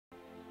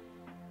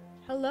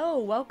Hello,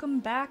 welcome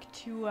back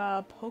to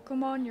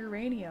Pokemon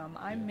Uranium.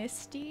 I'm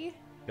Misty.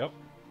 Yep.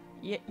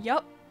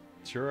 Yup.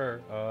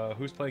 Sure are.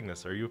 Who's playing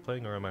this? Are you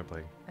playing or am I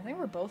playing? I think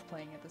we're both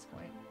playing at this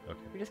point. Okay.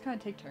 We just kind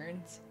of take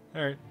turns.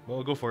 Alright,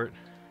 well, go for it.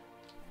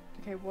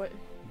 Okay, what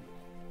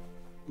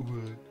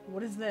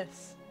is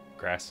this?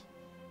 Grass.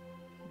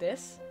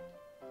 This?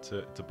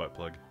 It's a butt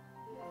plug.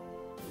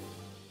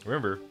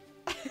 Remember,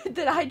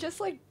 Did I just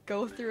like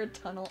go through a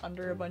tunnel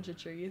under a bunch of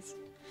trees?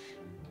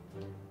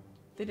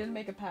 They didn't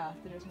make a path,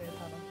 they just made a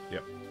tunnel.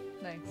 Yep.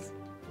 Nice.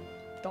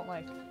 Don't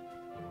like.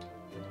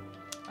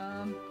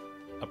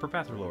 Upper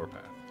path or lower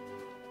path?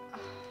 You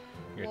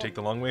gonna Well, take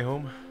the long way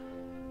home?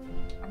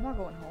 I'm not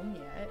going home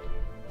yet.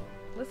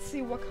 Let's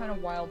see what kind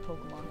of wild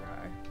Pokemon there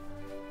are.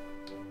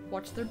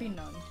 Watch there be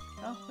none.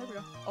 Oh, there we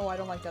go. Oh, I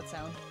don't like that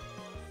sound.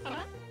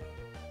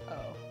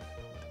 Oh.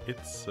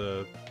 It's,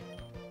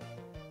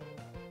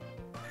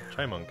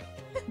 Chimunk.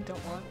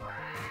 Don't want.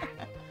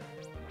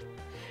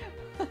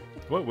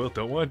 What will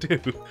don't want to?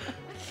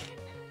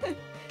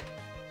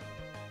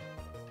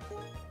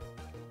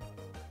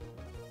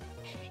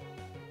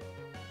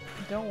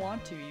 Don't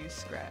want to use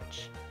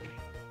Scratch. Do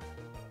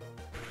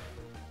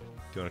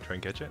you want to try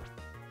and catch it?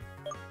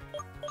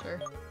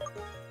 Sure.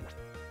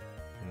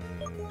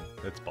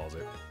 Let's balls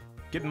it.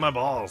 Get in my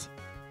balls!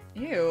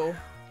 Ew.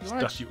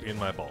 Stuff you in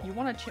my ball. You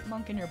want a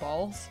chipmunk in your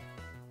balls?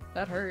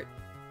 That hurt.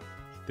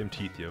 Them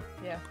teeth, yo.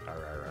 Yeah. Arr,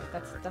 arr, arr,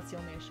 That's arr. the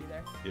only issue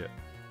there. Yeah.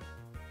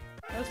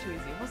 That was too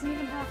easy. It wasn't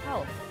even half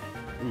health.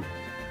 Ooh.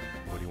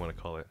 What do you want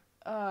to call it?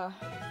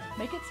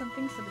 Make it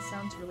something so that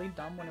sounds really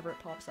dumb whenever it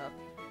pops up.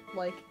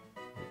 Like,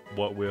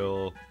 What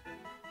will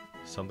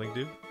something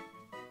do?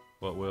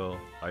 What will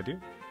I do?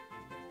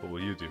 What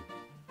will you do?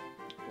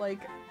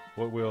 like,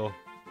 What will...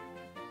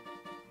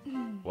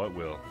 What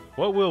will?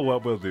 What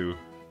will do?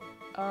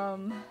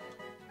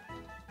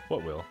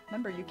 What will?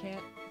 remember you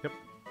can't. Yep.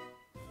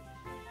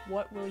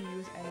 What will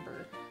use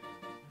Ember?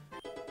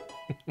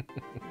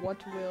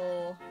 What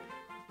will...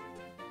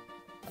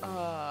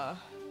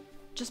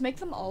 Just make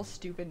them all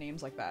stupid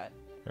names like that.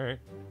 Alright.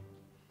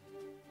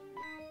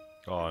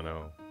 Oh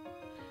no.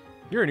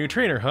 You're a new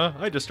trainer, huh?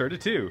 I just started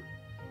too.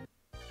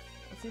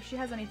 Let's see if she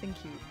has anything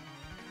cute.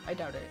 I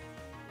doubt it.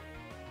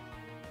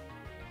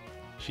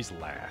 She's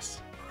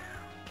lass.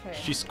 Okay.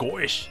 She's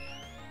squish.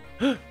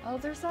 Oh,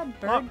 there's that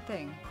bird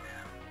thing.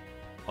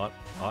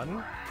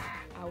 Otten?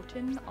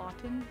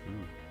 Otten?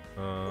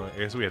 Ooh. I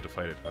guess we have to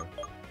fight it, huh?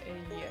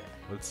 Yeah.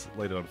 Let's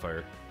light it on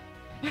fire.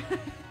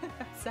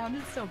 That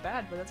sounded so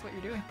bad, but that's what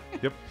you're doing.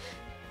 Yep.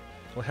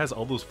 Well, it has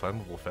all those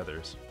flammable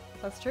feathers.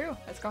 That's true.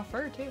 It's got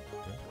fur, too.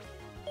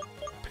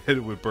 Bet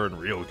it would burn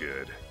real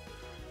good.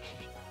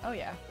 Oh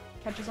yeah.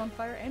 Catches on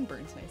fire and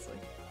burns nicely.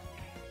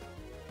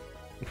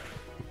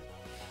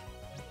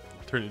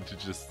 Turn it into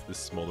just this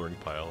smoldering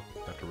pile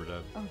after we're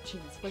done. Oh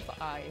jeez, with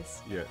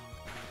eyes. Yeah.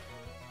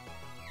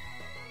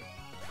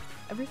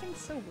 Everything's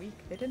so weak.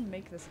 They didn't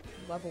make this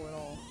level at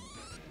all.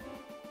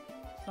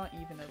 It's not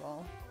even at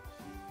all.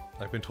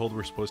 I've been told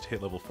we're supposed to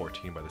hit level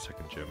 14 by the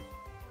second gym.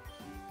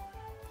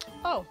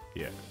 Oh!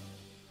 Yeah.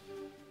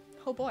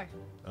 Oh boy.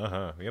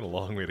 Uh-huh. We got a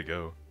long way to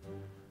go.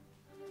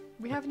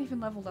 We haven't even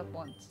leveled up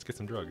once. Let's get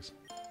some drugs.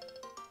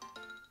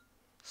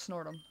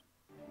 Snort them.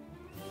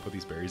 Put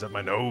these berries up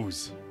my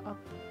nose. Up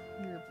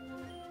your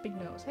big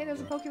nose. Hey,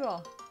 there's a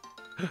Pokeball!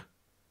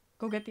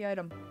 Go get the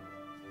item.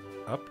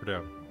 Up or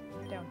down?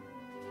 Down.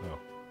 Oh.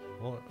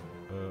 Well,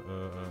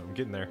 I'm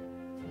getting there.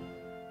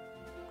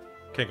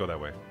 Can't go that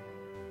way.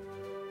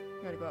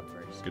 You gotta go up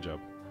first. Good job.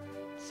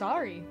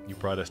 Sorry! You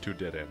brought us to a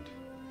dead end.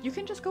 You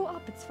can just go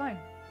up, it's fine.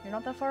 You're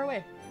not that far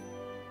away.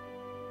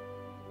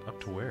 Up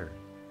to where?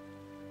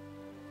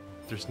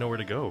 There's nowhere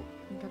to go.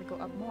 You gotta go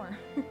up more.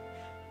 You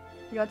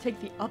gotta take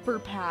the upper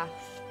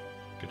path.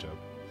 Good job.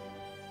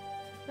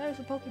 There's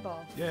a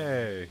Pokeball.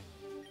 Yay!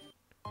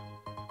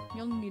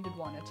 You only needed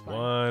one, it's fine.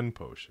 One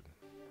potion.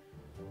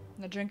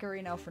 Now drink it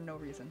right now for no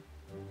reason.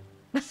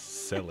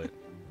 Sell it.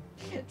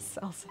 It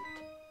sells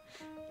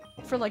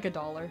it. For like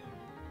 $1.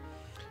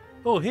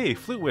 Oh, hey,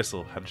 Flute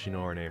Whistle. How did she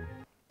know our name?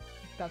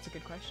 That's a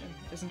good question.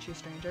 Isn't she a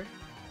stranger?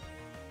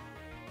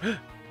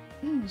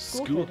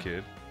 School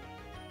kid.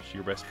 She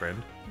your best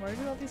friend? Why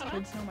do all these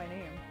kids know my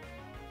name?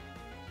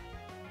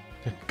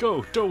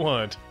 Go, don't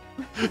want.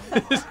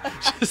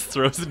 Just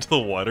throws into the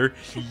water.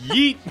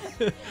 Yeet!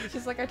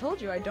 She's like, I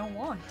told you, I don't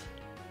want.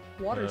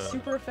 Water's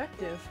super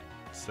effective.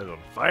 Set it on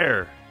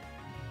fire.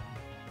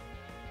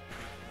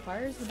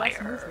 Fire's the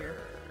best move here.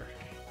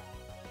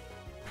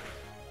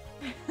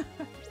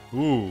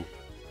 Ooh.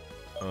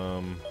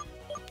 I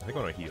think I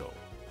want to heal.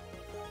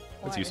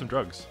 Let's Why? use some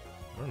drugs.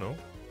 I don't know.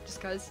 Just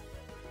cause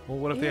Well,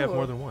 what if they have Ew.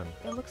 more than one?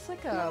 it looks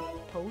like a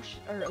potion,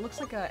 or it looks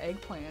like a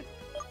eggplant.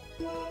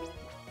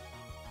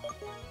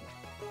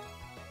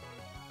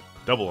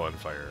 Double on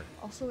fire.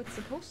 Also, it's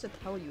supposed to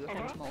tell you if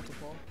there's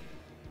multiple.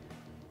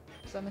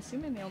 So I'm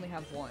assuming they only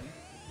have one.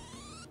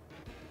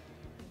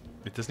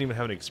 It doesn't even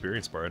have an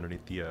experience bar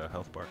underneath the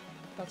health bar.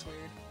 That's weird.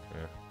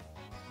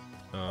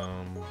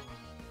 Yeah.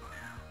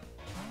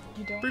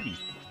 You don't. Freebie.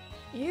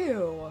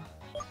 Ew.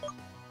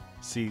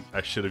 See,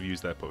 I should have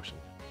used that potion.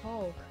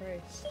 Oh,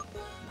 Christ.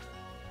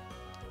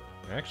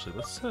 Actually,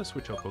 let's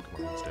switch out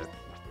Pokemon instead.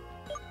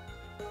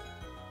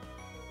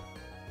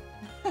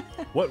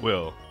 What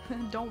will?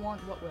 Don't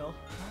want what will.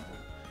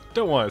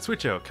 Don't want it.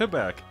 Switch out. Come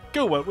back.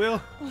 Go, what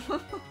will?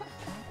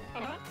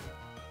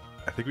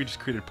 I think we just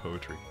created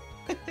poetry.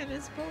 It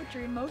is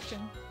poetry in motion.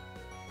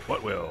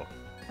 What will?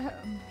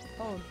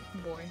 Oh,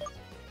 boy.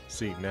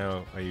 See,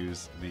 now I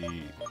use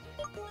the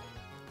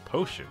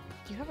potion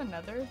Do you have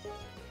another?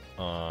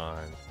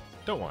 on...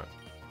 Don't want.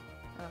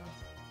 Oh.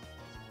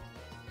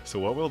 So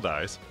what will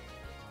dies.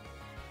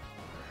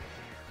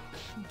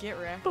 Get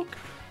wrecked. Book.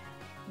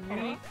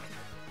 Weak.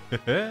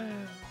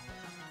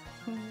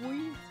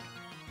 Weak.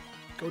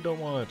 Go, don't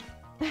want.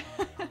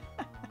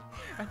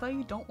 I thought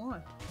you don't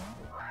want.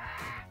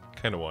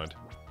 Kinda want.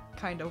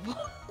 Kind of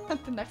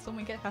want. The next one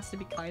we get has to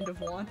be kind of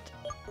want.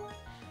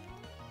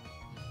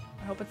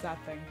 I hope it's that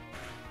thing.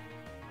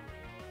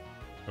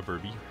 A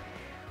Burby.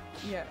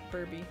 Yeah,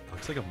 Burby.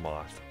 Looks like a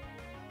moth.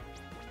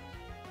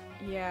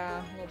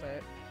 Yeah, a little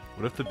bit.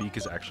 What if the beak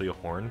is actually a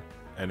horn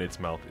and its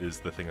mouth is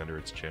the thing under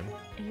its chin?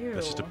 Ew.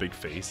 That's just a big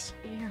face.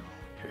 Ew.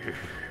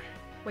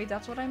 Wait,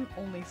 that's what I'm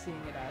only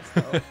seeing it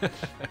as, though.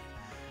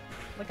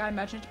 Like, I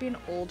imagine it to be an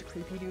old,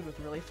 creepy dude with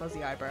really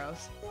fuzzy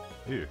eyebrows.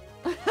 Ew.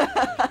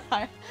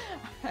 I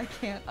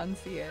can't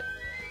unsee it.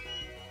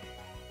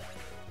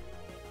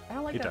 I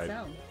don't like It that died.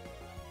 sound.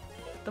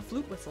 The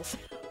flute whistle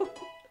sound.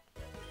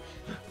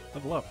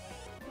 Level up.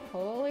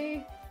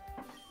 Holy...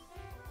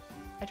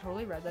 I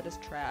totally read that as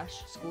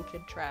trash. School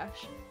kid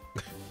trash.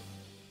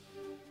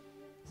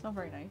 It's not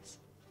very nice.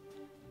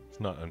 It's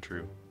not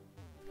untrue.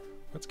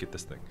 Let's get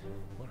this thing.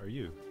 What are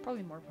you?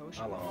 Probably more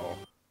potion. Hello.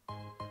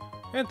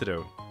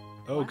 Antidote.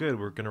 Oh, What? good.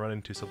 We're gonna run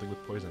into something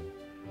with poison.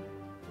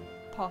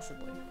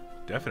 Possibly.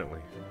 Definitely.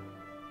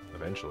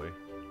 Eventually.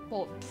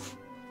 Well, pfft,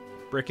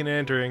 Breaking and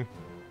entering.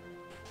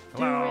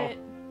 do Hello. it!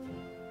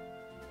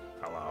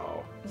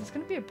 Hello. Is this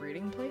gonna be a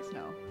breeding place?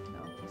 No.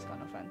 No, he's got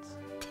no fence.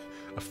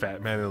 A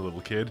fat man and a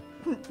little kid.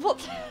 Well,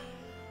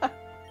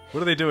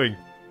 What are they doing?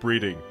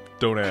 Breeding.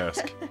 Don't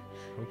ask.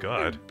 Oh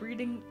God.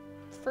 breeding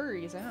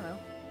furries, I don't know.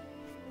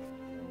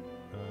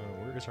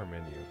 Where is our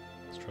menu?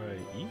 Let's try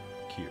E,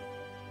 Q.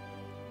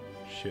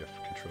 Shift,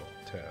 Control,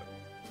 Tab,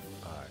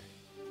 I.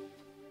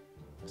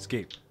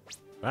 Escape.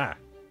 Ah.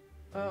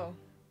 Oh.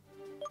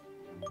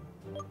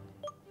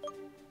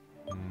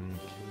 Can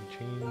we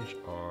change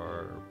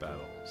our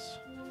battles?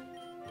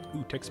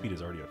 Ooh, text speed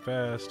is already on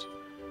fast.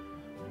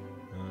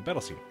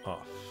 Battle scene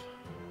off.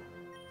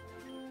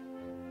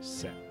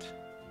 Set.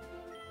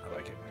 I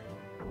like it.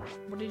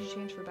 What did you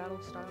change for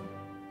battle style?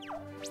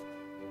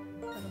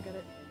 I don't get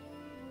it.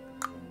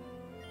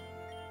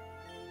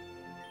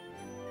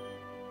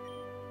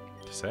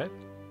 Set?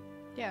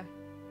 Yeah.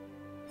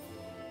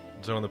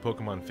 So when the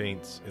Pokemon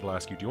faints, it'll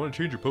ask you, do you want to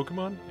change your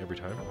Pokemon? Every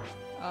time?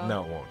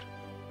 No, it won't.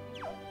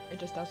 It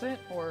just doesn't?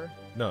 Or...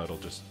 No, it'll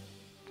just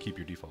keep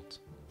your defaults.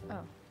 Oh.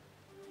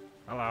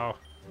 Hello.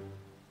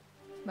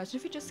 Imagine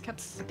if he just kept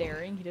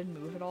staring, he didn't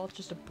move at all, it's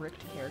just a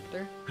bricked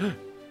character.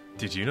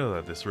 Did you know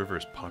that this river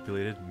is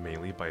populated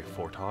mainly by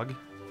Fortog?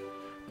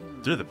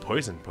 They're the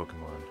poison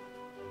Pokemon.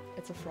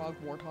 It's a frog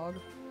warthog.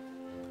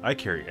 I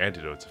carry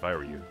antidotes if I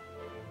were you.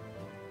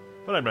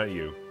 But I'm not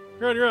you.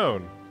 You're on your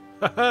own.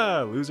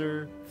 Haha,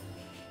 loser.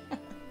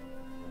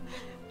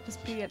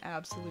 Just be an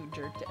absolute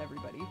jerk to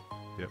everybody.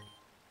 Yep.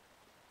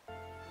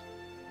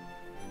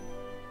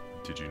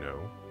 Did you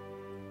know?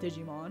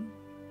 Digimon.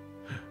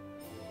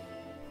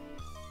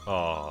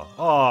 Aw.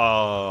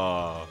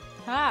 Aw.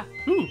 Ha!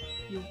 Ooh,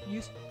 You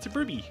it's a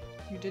Burby.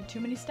 you did too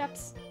many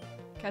steps.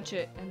 Catch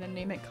it, and then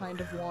name it kind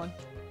of want.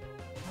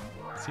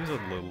 Seems a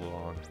little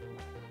long.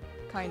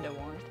 Kinda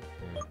want.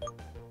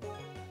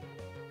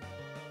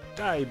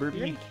 Die, You're Burby.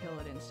 gonna kill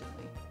it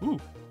instantly. Ooh.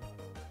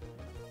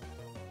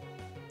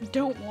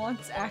 Don't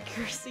want's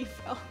accuracy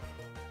fell.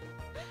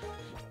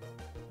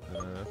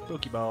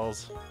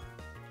 Pokeballs.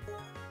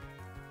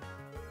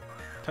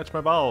 Touch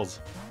my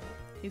balls.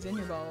 He's in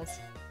your balls.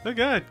 Oh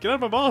God, get out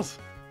of my balls.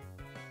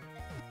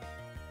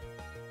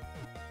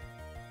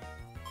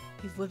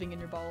 He's living in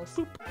your balls.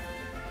 Boop.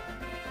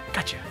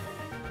 Gotcha.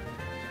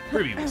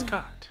 Burby was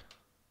caught.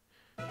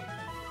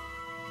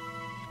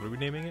 What are we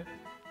naming it?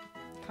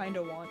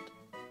 Kinda want.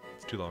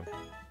 It's too long.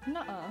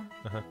 Nuh-uh.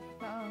 Uh-huh.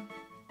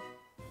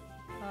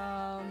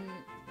 Nuh-uh.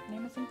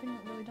 Name it something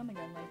really dumb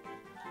again, like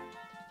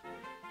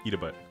Eat a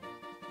butt.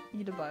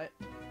 eat a butt.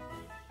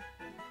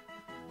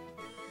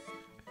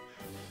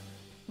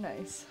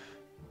 Nice.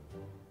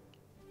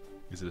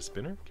 Is it a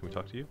spinner? Can we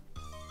talk to you?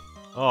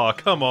 Oh,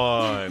 come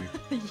on!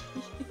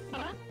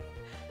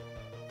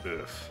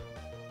 Ugh.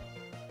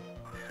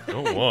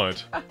 Don't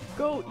want.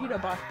 Go eat a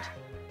butt.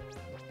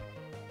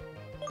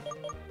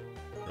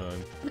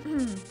 Run.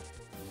 I'm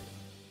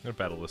gonna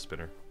battle this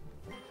spinner.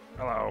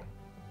 Hello.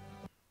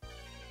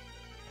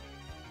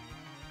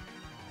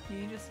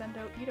 You just send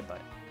out eat a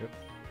butt. Yep.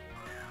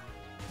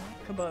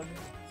 Kabug.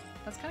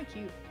 That's kind of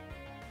cute.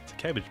 It's a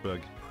cabbage bug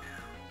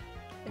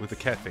with a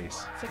cat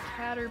face. It's a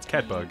caterpie.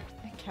 Cat bug.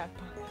 A cat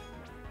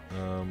bug.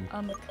 Um,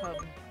 On the cub.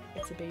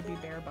 It's a baby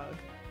bear bug.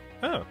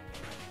 Oh.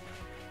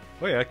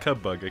 Oh yeah,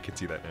 cub bug. I can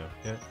see that now.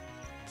 Yeah.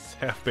 It's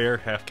half bear,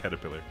 half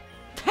caterpillar.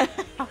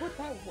 How would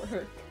that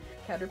work?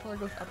 Caterpillar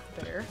goes up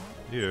the bear.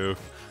 Ew.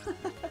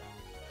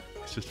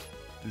 It's just...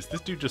 Is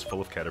this dude just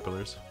full of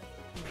caterpillars?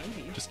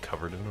 Maybe. Just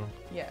covered in them?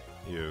 Yeah.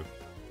 Ew.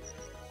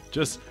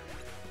 Just...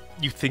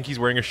 You think he's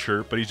wearing a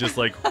shirt, but he's just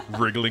like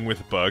wriggling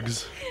with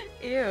bugs.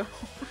 Ew.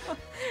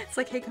 It's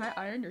like, hey, can I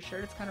iron your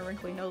shirt? It's kind of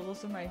wrinkly. No,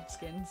 those are my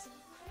skins.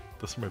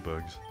 Those are my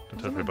bugs.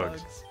 Don't Those touch are my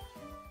bugs.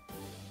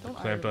 Don't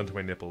Clamped iron onto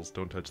my nipples.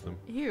 Don't touch them.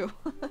 Ew.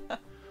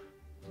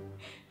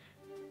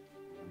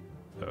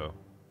 Uh-oh.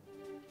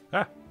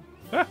 Ah!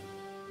 Ah!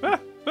 Ah!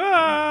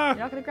 Ah! You're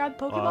not gonna grab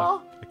the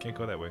Pokeball? I can't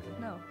go that way.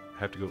 No. I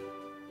have to go.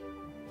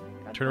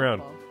 Grab Turn the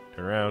around. Pokeball.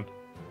 Turn around.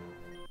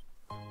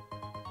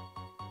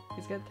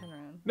 He's gonna turn around.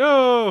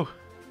 No!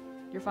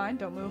 You're fine.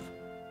 Don't move.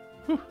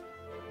 Whew.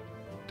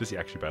 Does he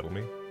actually battle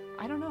me?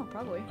 I don't know.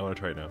 Probably. I want to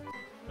try it now.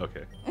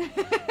 Okay.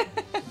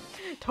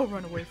 Don't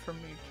run away from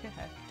me. Yeah.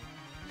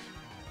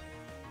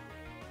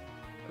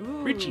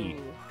 Ooh. Richie.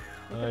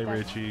 Look Hi, at that.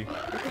 Richie.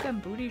 Look at them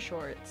booty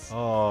shorts.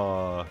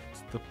 Oh,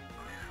 it's the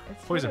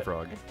It's poison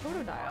frog. It's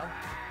Totodile.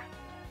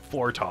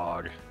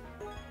 Fortog.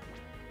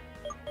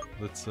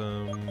 Let's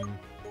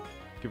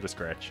give it a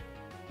scratch.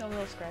 A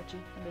little scratchy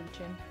under the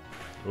chin.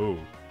 Oh.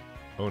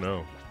 Oh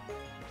no.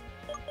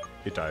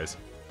 It dies.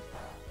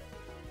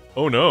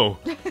 Oh no.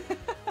 At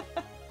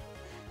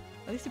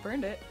least you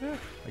burned it. Yeah,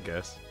 I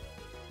guess.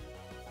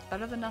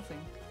 Better than nothing.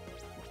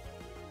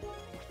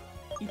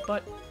 Eat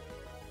butt.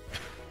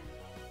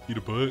 Eat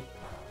a butt.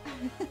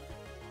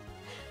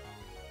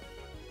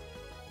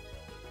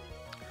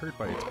 Hurt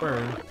by its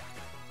burn.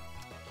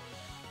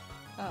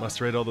 Oh. Must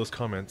have read all those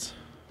comments.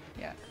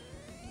 Yeah.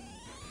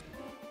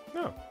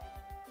 No.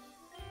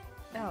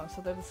 Oh,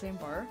 so they're the same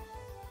bar?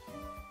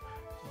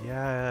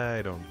 Yeah,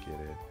 I don't get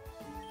it.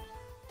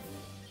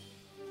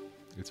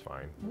 It's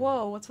fine.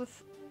 Whoa, what's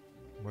with...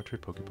 Want to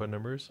trade Pokepod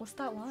numbers? What's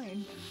that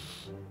line?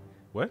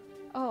 What?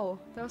 Oh,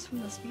 that was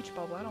from the speech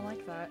bubble. I don't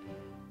like that.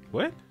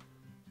 What?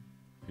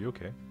 Are you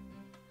okay?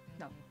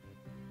 No.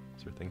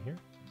 Is there a thing here?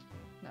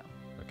 No.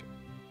 Okay.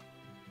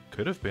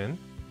 Could have been,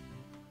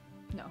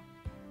 No.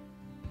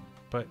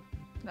 but...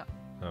 No.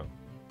 Oh.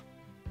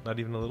 Not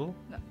even a little?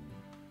 No.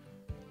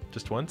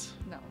 Just once?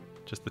 No.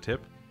 Just the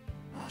tip?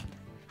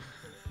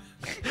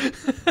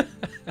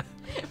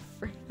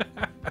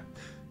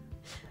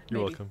 You're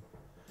Maybe. welcome.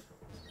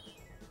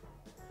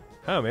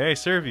 How may I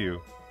serve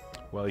you?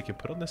 Well, you can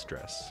put on this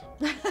dress.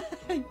 Get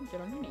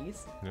on your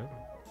knees. Yeah.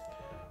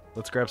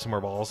 Let's grab some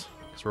more balls,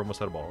 because we're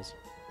almost out of balls.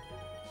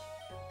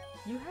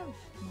 You have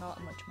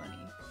not much money.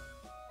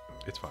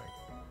 It's fine.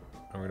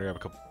 I'm gonna grab a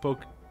couple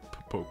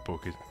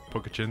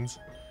Pokechins.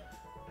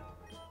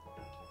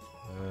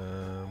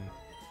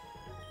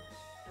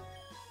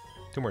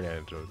 Two more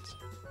Nanitoads.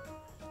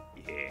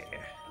 Yeah.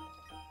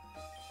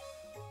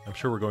 I'm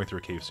sure we're going through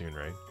a cave soon,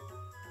 right?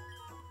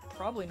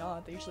 Probably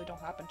not. They usually don't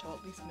happen till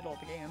at least the middle of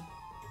the game.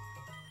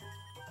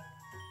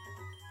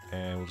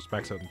 And we'll just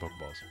max out in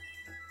Pokeballs.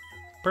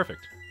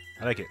 Perfect.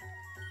 I like it.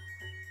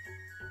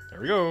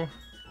 There we go.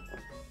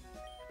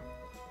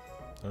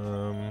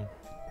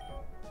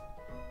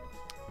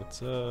 Let's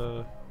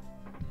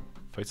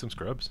fight some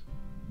scrubs.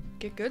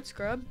 Get good,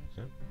 scrub.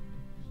 Yeah.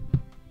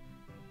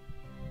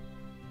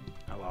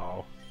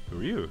 Hello. Who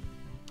are you?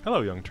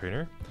 Hello, young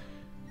trainer.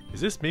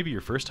 Is this maybe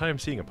your first time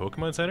seeing a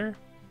Pokemon Center?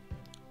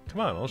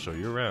 Come on, I'll show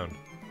you around.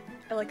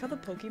 I like how the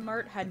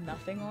Pokemart had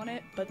nothing on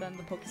it, but then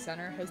the Poke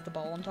Center has the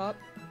ball on top.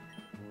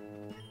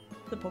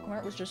 The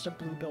Pokemart was just a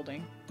blue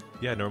building.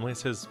 Yeah, normally it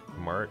says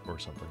Mart or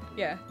something.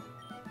 Yeah.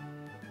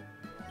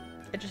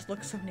 It just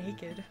looks so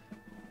naked.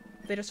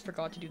 They just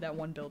forgot to do that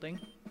one building.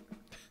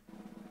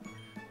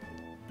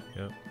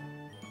 Yeah.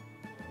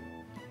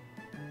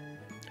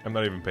 I'm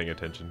not even paying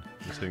attention.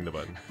 I'm just hitting the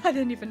button. I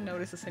didn't even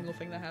notice a single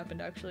thing that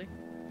happened, actually.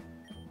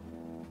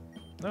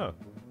 Oh.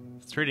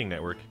 It's Trading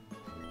Network.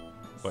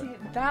 What? See,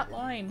 that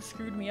line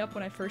screwed me up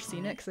when I first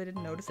seen it because I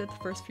didn't notice it the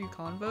first few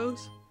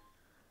convos.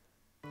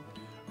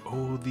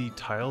 Oh, the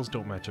tiles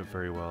don't match up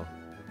very well.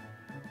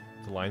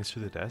 The lines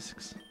through the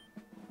desks?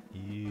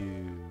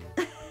 Ew.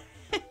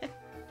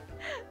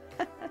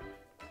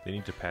 They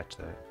need to patch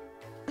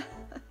that.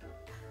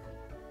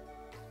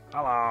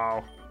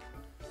 Hello!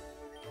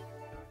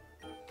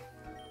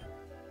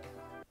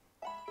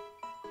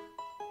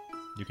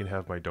 You can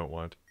have my don't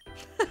want.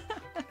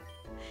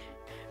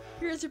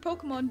 Here's your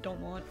Pokemon, don't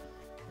want.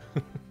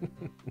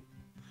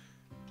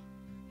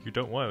 You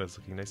don't want it's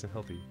looking nice and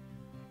healthy.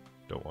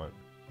 Don't want.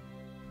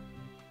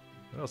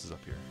 What else is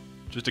up here?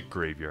 Just a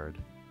graveyard.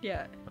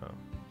 Yeah. Oh.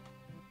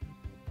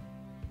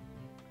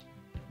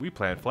 We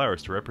plant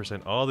flowers to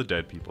represent all the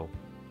dead people.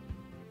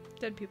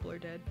 Dead people are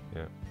dead.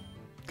 Yeah.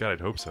 God,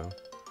 I'd hope so.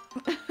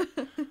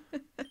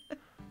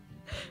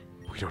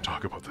 We don't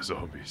talk about the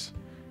zombies.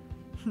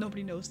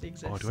 Nobody knows they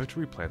exist. Oh, do I have to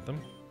replant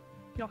them?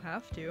 You don't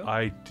have to.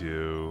 I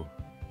do.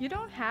 You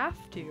don't have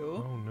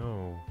to. Oh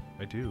no,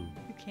 I do.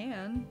 You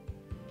can.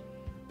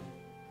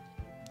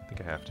 I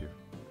think I have to.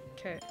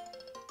 Okay.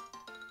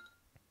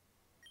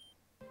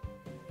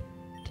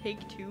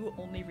 take 2,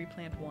 only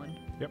replant 1.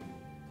 Yep.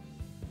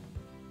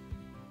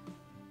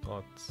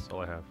 Well, that's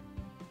all I have.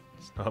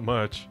 It's not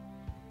much.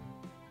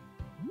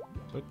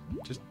 But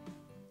just...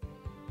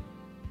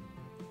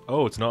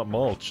 Oh, it's not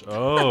mulch.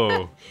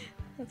 Oh.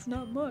 That's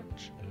not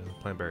much.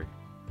 Plant berry.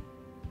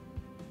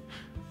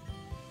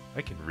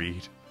 I can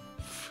read.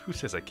 Who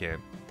says I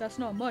can't? That's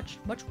not much.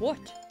 Much what?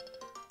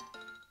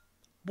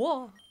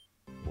 Whoa.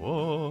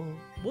 Whoa.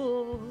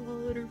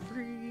 Water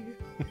free.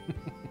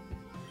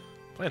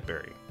 Plant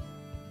berry.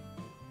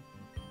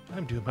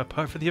 I'm doing my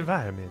part for the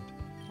environment.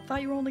 I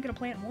thought you were only gonna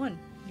plant 1.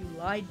 You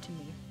lied to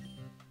me.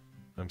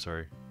 I'm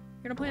sorry.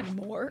 You're gonna plant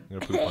more? I'm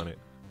gonna poop on it.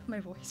 My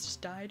voice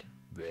just died.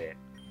 Blech.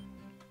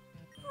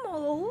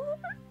 More?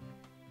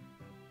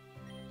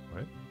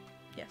 What?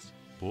 Yes.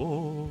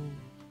 Whoa.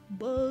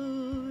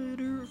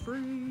 Butter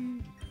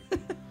free.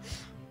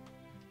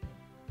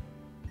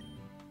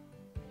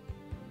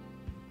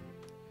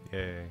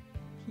 Yay.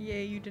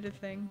 Yay, you did a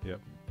thing.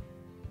 Yep.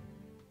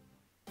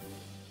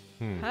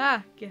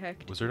 Ah, get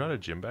hecked. Was there not a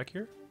gym back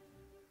here?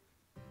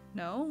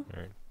 No?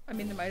 Alright. I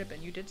mean, there might have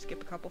been. You did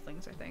skip a couple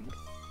things, I think.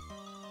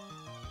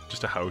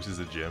 Just a house is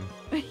a gym.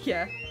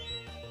 Yeah.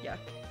 Yuck.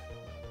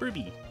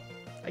 Birdie.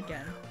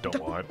 Again. Don't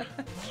want.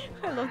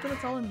 I love that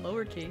it's all in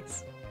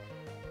lowercase.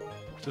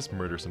 Just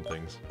murder some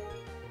things.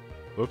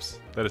 Whoops.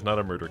 That is not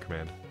a murder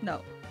command.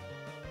 No.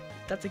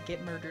 That's a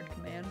get murdered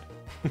command.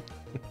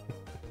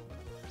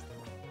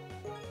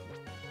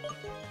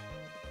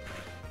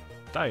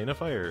 Die in a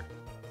fire.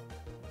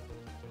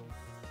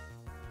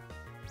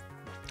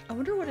 I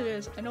wonder what it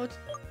is. I know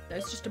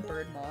it's just a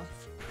bird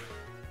moth.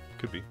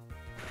 Could be.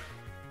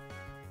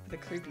 With a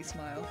creepy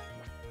smile.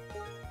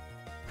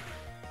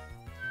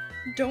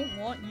 Don't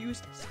want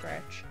used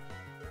scratch.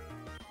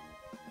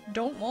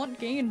 Don't want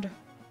gained.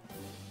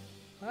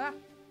 Ah.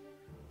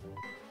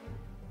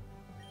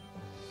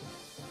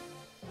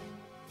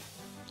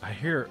 I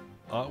hear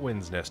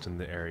Otwin's nest in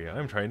the area.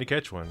 I'm trying to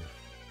catch one.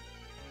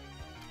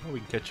 Oh, we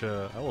can catch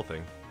a owl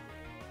thing.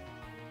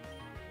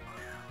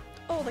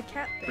 Oh, the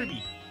cat thing.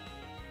 Birdie.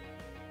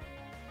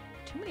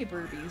 Too many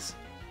Burbies.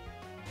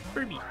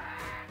 Birdie.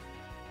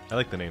 I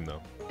like the name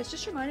though. It's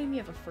just reminding me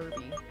of a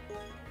Furby.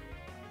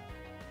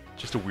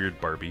 Just a weird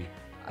Barbie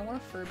I want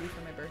a Furby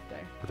for my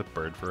birthday. with a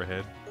bird for a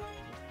head.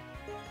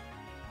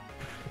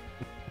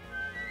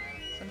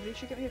 Somebody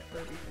should get me a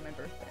Furby for my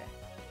birthday.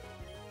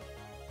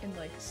 In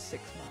like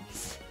 6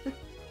 months.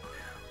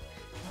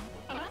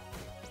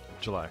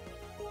 July.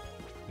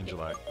 In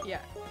July.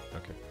 Yeah.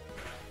 Okay.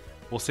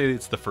 We'll say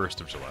it's the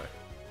 1st of July.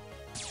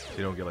 So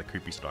you don't get like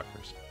creepy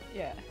stalkers.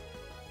 Yeah.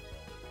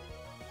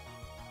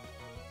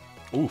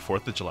 Ooh,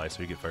 4th of July,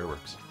 so you get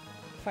fireworks.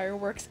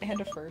 Fireworks and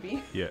a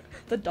Furby. Yeah.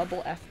 The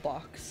double F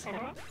box.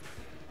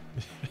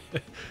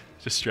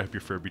 Just strap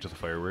your Furby to the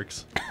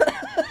fireworks.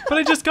 But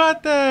I just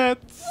got that!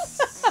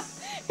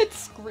 It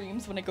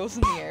screams when it goes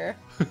in the air.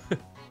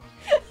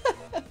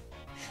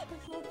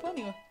 That's not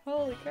funny.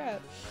 Holy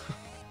crap.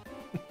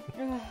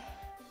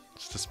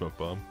 Just a smoke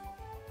bomb.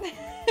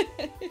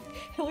 It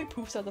like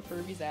poofs out the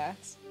Furby's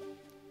ass.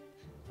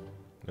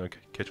 Okay,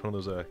 catch one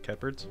of those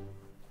catbirds?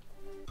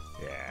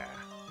 Yeah.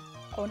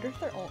 I wonder if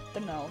they're all.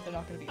 No, they're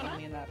not going to be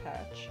only in that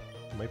patch.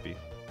 Might be.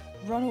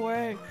 Run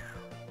away!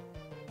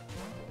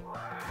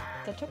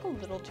 That took a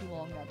little too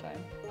long that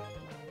time.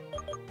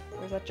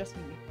 Or is that just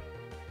me?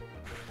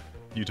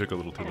 You took a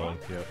little too long,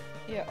 yeah.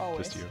 Yeah,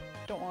 always. Just you.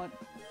 Don't want.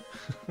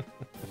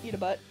 Eat a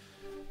butt.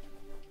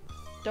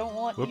 Don't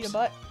want. Whoops. Eat a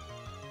butt.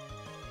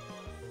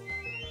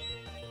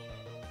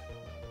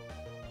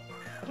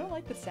 I don't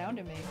like the sound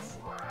it makes.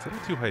 It's a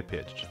little too high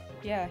pitched.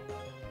 Yeah.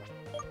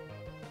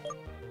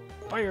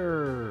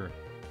 Fire!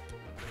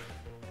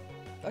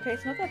 Okay,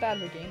 it's not that bad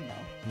of a game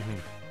though. Mm-hmm.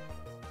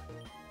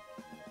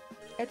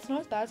 It's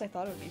not as bad as I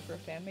thought it would be for a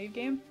fan-made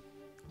game.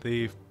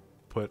 They've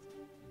put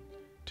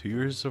 2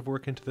 years of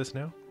work into this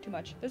now? Too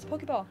much. There's a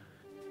Pokeball.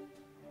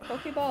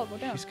 Pokeball, go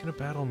down. He's gonna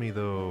battle me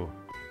though.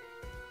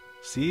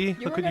 See? You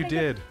Look were what you gonna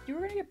did. You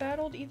were gonna get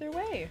battled either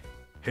way.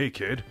 Hey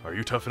kid, are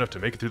you tough enough to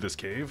make it through this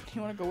cave?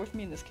 You wanna go with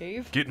me in this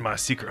cave? Get in my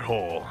secret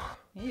hole.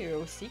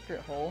 Ew,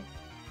 secret hole.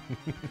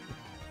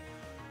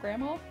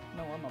 Grandma?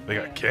 No, I'm a They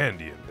man. got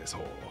candy in this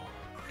hole.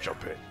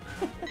 Jump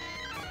in.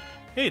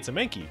 Hey, it's a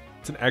Mankey.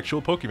 It's an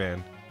actual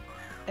Pokemon.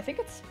 I think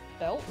it's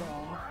spelled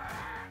wrong.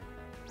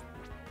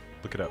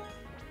 Look it up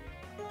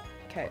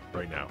Okay.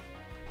 right now.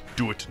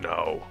 Do it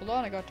now. Hold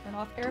on, I gotta turn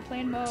off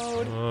airplane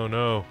mode. Oh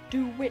no.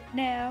 Do it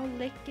now,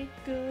 lick it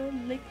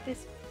good, lick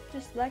this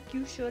just like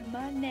you should.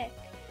 My neck,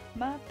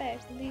 my back,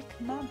 lick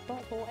my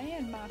butthole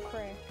and my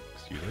crack.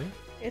 Excuse me?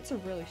 It's a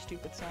really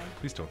stupid song.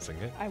 Please don't sing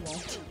it. I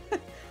won't.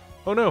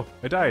 Oh no,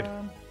 I died.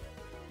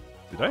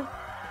 Did I?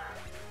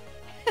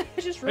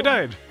 I just I wrote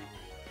died.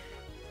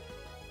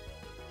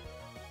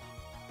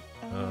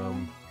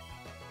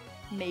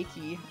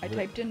 Makey. I What?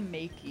 typed in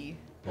Makey.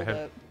 Hold have-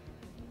 up.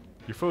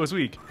 Your foe is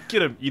weak.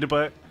 Get him, eat a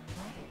butt.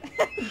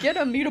 Get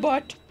him, eat a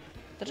butt!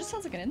 That just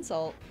sounds like an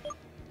insult.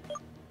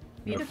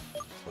 You need to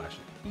flash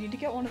it. You need to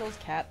get one of those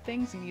cat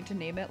things. You need to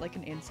name it like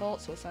an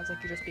insult, so it sounds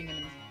like you're just being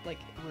like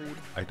rude.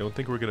 I don't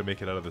think we're gonna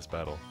make it out of this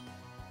battle.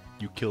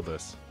 You killed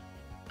us.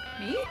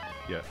 Me?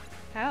 Yeah.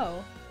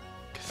 How?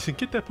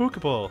 Get that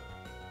Pokeball.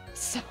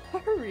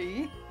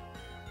 Sorry.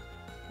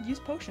 Use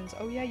potions.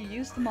 Oh yeah, you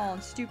used them all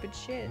on stupid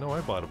shit. No,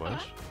 I bought a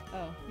bunch.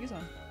 Oh, use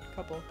one.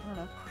 Couple. I don't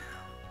know.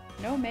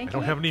 No, Mankey. I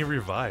don't have any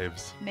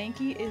revives.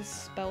 Mankey is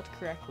spelled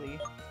correctly.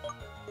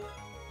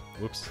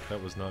 Whoops,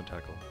 that was not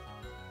tackle.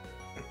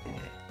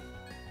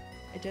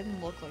 It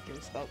didn't look like it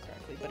was spelled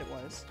correctly, but it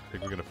was. I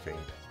think we're gonna faint.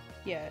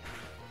 Yeah.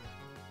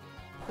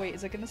 Wait,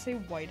 is it gonna say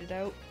whited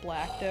out,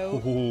 blacked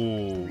out,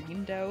 Ooh,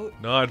 greened out?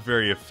 not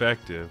very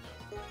effective.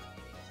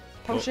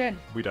 Potion!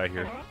 Oh, we die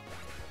here.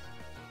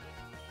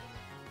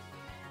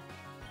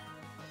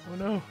 Oh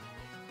no.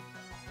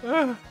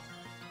 Ah.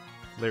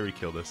 Larry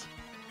killed us.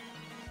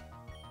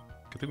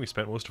 Good thing we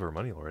spent most of our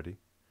money already.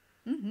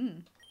 Mm-hmm.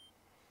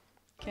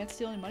 Can't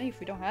steal any money if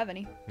we don't have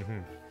any.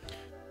 Mm-hmm.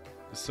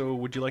 So,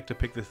 would you like to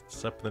pick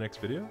this up in the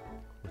next video?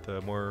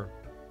 With more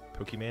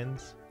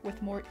Pokemans?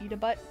 With more eat a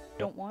butt,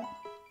 don't want?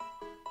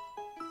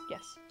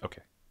 Yes.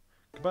 Okay.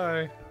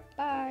 Goodbye.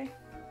 Bye.